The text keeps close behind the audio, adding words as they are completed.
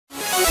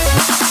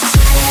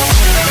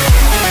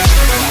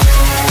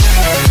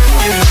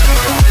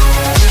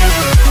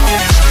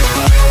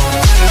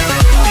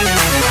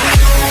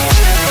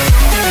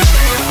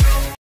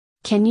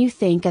Can you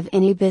think of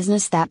any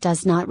business that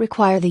does not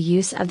require the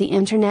use of the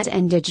internet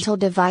and digital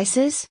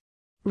devices?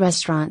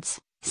 Restaurants,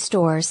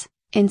 stores,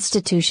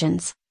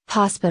 institutions,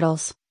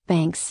 hospitals,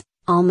 banks,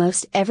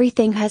 almost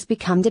everything has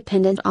become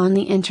dependent on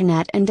the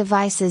internet and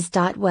devices.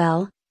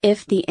 Well,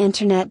 if the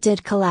internet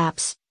did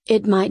collapse,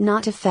 it might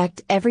not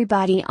affect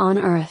everybody on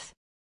Earth.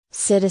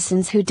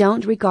 Citizens who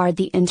don't regard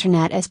the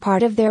internet as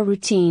part of their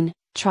routine,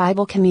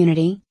 tribal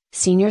community,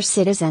 senior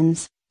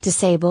citizens,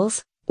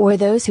 disabled, or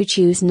those who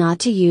choose not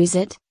to use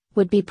it,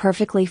 would be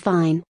perfectly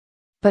fine.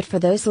 But for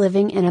those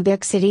living in a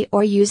big city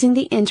or using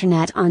the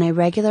internet on a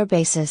regular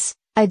basis,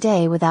 a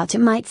day without it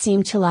might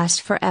seem to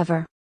last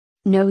forever.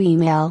 No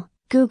email,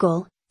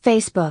 Google,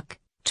 Facebook,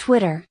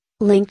 Twitter,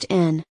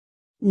 LinkedIn.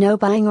 No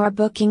buying or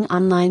booking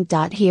online.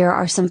 Here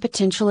are some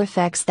potential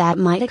effects that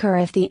might occur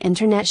if the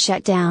internet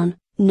shut down.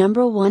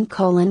 Number 1: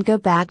 Go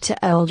back to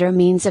older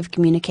means of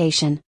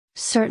communication.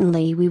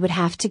 Certainly we would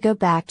have to go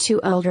back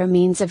to older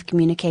means of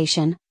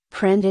communication,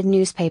 printed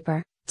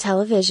newspaper,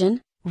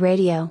 television,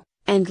 radio,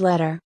 and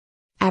letter.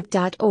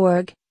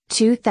 App.org,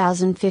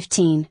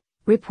 2015,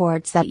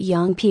 reports that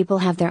young people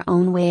have their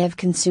own way of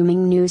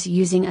consuming news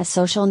using a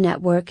social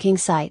networking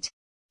site.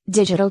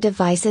 Digital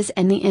devices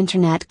and the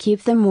internet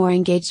keep them more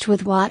engaged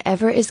with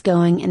whatever is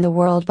going in the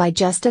world by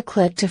just a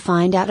click to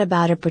find out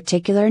about a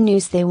particular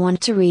news they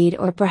want to read,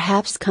 or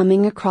perhaps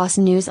coming across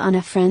news on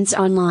a friend's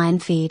online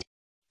feed.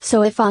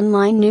 So if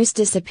online news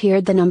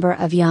disappeared, the number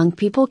of young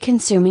people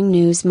consuming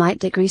news might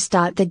decrease.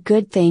 The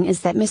good thing is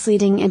that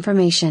misleading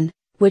information,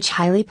 which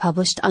highly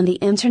published on the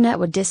internet,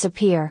 would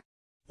disappear.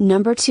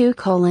 Number 2: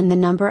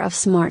 The number of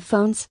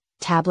smartphones,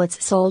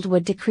 tablets sold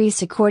would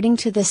decrease. According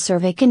to the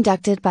survey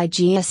conducted by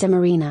GSM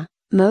Arena,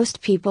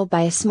 most people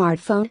buy a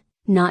smartphone,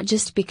 not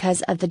just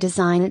because of the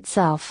design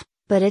itself,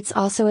 but it's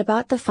also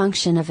about the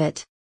function of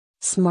it.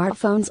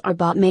 Smartphones are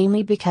bought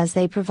mainly because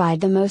they provide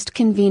the most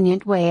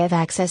convenient way of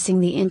accessing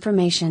the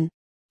information.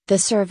 The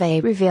survey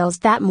reveals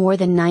that more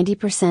than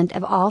 90%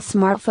 of all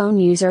smartphone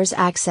users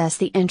access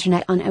the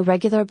internet on a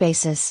regular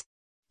basis.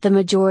 The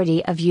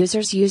majority of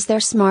users use their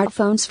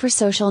smartphones for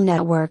social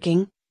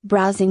networking,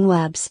 browsing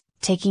webs,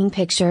 taking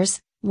pictures,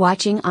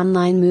 watching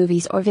online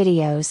movies or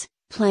videos,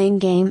 playing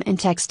game and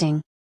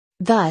texting.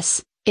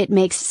 Thus, it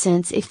makes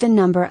sense if the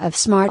number of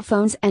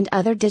smartphones and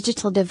other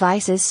digital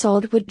devices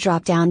sold would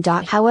drop down.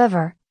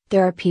 However,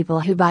 there are people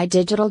who buy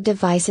digital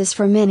devices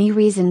for many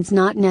reasons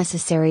not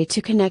necessary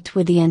to connect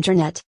with the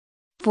internet.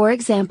 For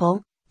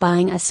example,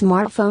 buying a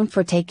smartphone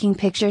for taking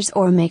pictures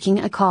or making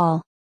a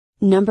call.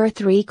 Number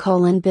 3: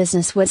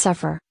 Business would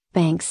suffer.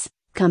 Banks,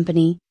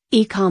 company,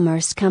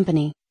 e-commerce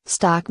company,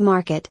 stock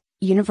market,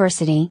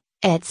 university,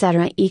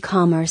 etc.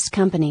 E-commerce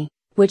company,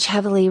 which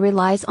heavily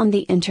relies on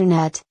the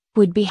internet,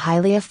 would be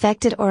highly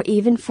affected or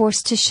even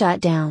forced to shut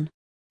down.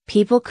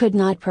 People could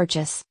not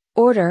purchase,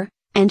 order,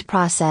 and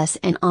process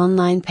an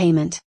online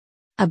payment.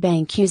 A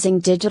bank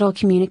using digital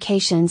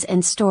communications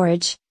and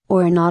storage,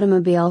 or an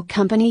automobile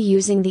company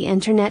using the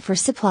internet for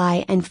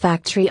supply and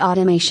factory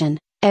automation,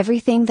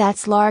 everything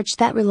that's large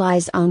that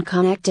relies on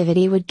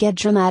connectivity would get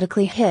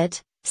dramatically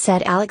hit,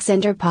 said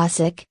Alexander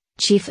Posick,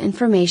 Chief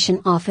Information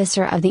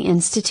Officer of the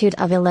Institute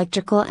of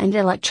Electrical and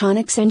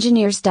Electronics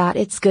Engineers.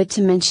 It's good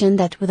to mention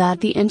that without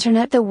the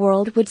internet the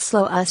world would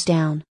slow us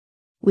down.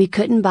 We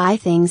couldn't buy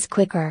things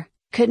quicker,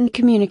 couldn't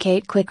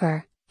communicate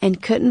quicker,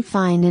 and couldn't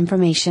find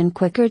information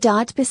quicker.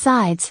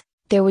 Besides,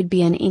 there would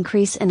be an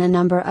increase in a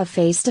number of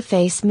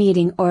face-to-face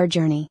meeting or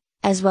journey,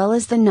 as well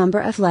as the number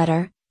of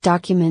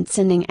document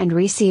sending and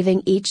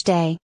receiving each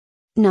day.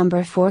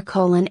 Number 4: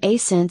 A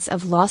sense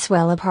of loss.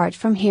 Well, apart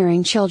from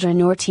hearing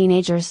children or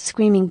teenagers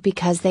screaming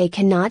because they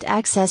cannot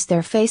access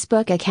their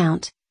Facebook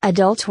account,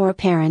 adults or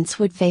parents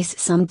would face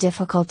some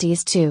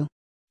difficulties too.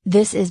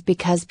 This is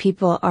because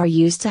people are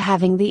used to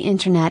having the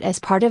internet as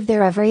part of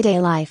their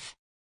everyday life.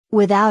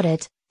 Without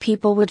it,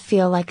 people would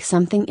feel like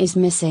something is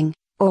missing,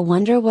 or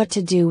wonder what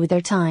to do with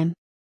their time.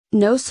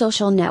 No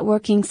social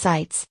networking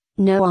sites,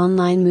 no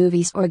online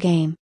movies or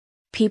game.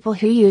 People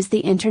who use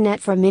the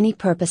internet for many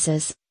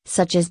purposes,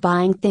 such as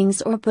buying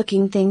things or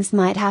booking things,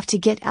 might have to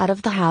get out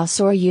of the house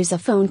or use a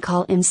phone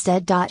call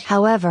instead.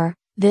 However,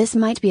 this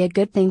might be a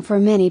good thing for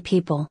many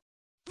people.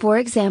 For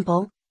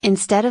example,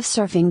 instead of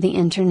surfing the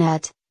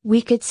internet,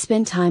 we could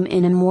spend time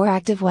in a more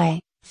active way,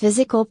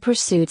 physical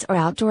pursuits or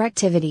outdoor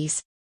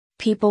activities.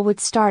 People would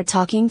start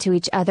talking to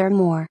each other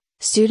more,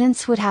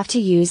 students would have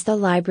to use the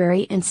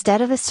library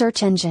instead of a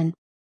search engine.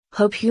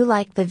 Hope you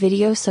liked the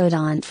video, so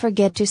don't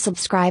forget to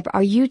subscribe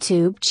our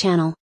YouTube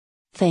channel.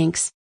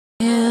 Thanks.